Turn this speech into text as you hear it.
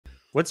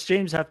What's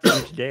James have to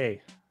do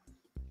today?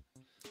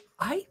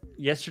 I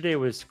Yesterday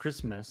was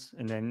Christmas,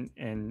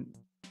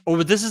 oh,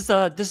 this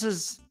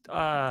is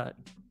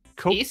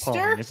Coke Easter?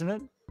 Pong, isn't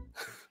it?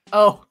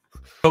 Oh,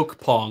 Coke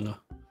Pong.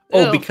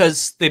 Oh, Ew.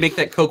 because they make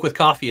that Coke with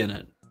coffee in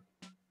it.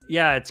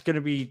 Yeah, it's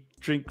gonna be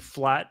drink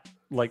flat,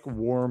 like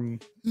warm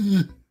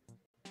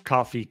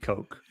coffee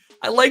Coke.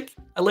 I like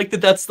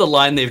that that's the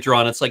line they've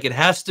drawn. It's like it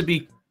has to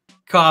be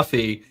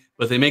coffee,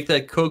 but they make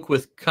that Coke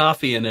with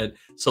coffee in it.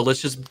 So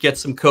let's just get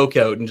some Coke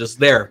out and just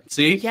there.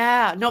 See?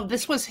 yeah. No,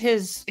 this was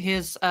his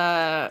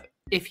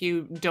if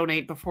you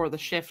donate before the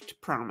shift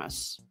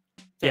promise.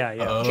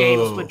 Yeah.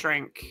 James Oh. would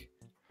drink.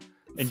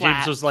 And flat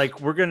James was like,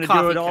 "We're gonna do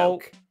coffee it all.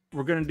 Coke.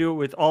 We're gonna do it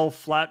with all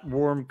flat,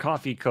 warm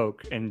coffee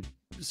Coke." And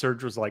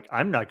Serge was like,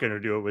 "I'm not gonna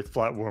do it with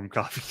flat, warm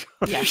coffee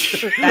Coke."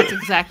 Yes, that's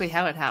exactly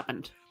how it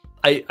happened.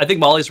 I think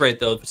Molly's right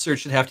though.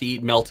 Serge should have to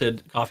eat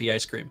melted coffee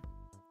ice cream.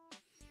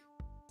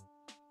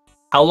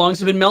 How long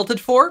has it been melted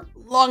for?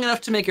 Long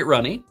enough to make it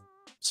runny.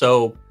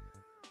 So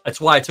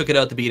that's why I took it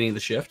out at the beginning of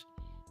the shift.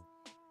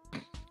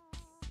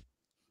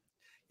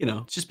 You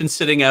know, it's just been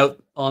sitting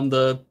out on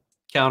the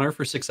counter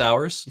for 6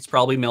 hours. It's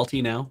probably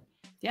melty now.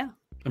 Yeah.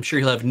 I'm sure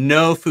he'll have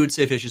no food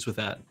safe issues with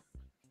that.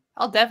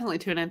 I'll definitely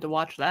tune in to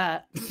watch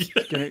that.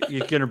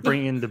 You're gonna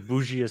bring in the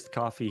bougiest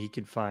coffee he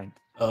can find.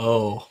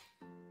 Oh.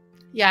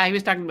 Yeah, he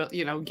was talking about,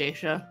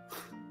 geisha.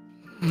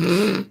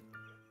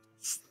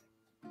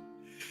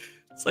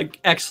 It's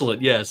like,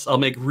 excellent, yes. I'll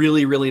make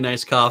really, really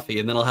nice coffee,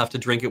 and then I'll have to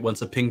drink it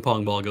once a ping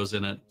pong ball goes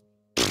in it.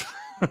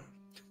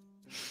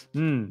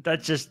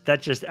 That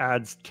just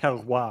adds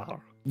terroir.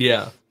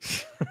 Yeah.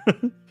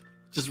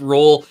 Just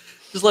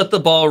let the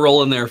ball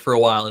roll in there for a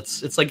while.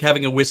 It's like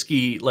having a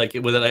whiskey like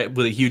with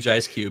a huge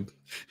ice cube.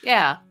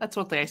 Yeah, that's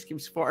what the ice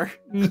cube's for.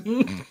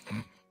 It's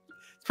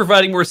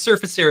providing more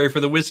surface area for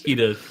the whiskey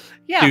to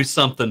do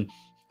something.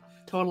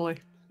 Totally.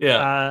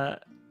 Yeah.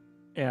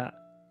 Yeah.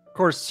 Of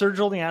course, Serge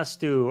only has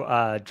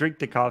to drink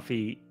the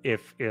coffee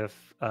if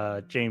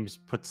James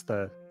puts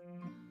the.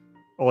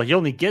 Well, he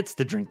only gets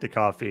to drink the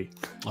coffee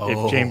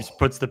if James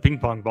puts the ping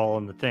pong ball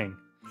in the thing.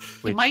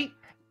 He might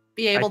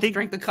be able to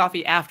drink the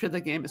coffee after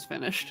the game is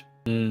finished.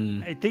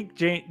 I think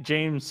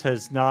James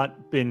has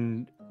not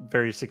been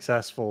very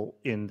successful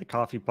in the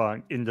coffee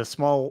pong in the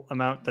small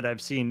amount that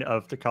I've seen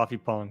of the coffee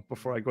pong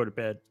before I go to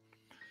bed.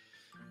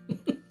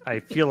 I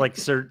feel like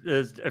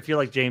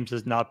James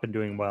has not been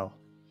doing well.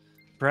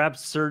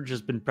 Perhaps Serge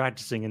has been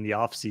practicing in the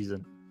off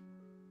season.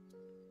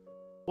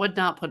 Would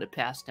not put it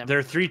past him.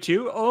 They're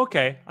 3-2. Oh,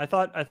 okay. I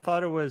thought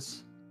it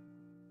was.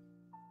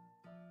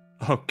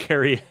 Oh,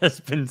 Carrie has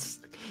been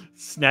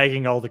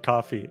snagging all the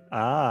coffee.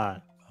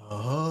 Ah.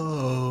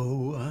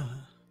 Oh.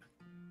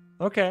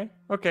 Okay.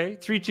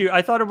 3-2.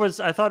 I thought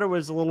it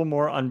was a little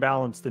more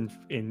unbalanced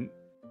in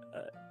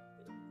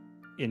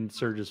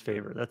Serge's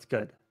favor. That's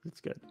good.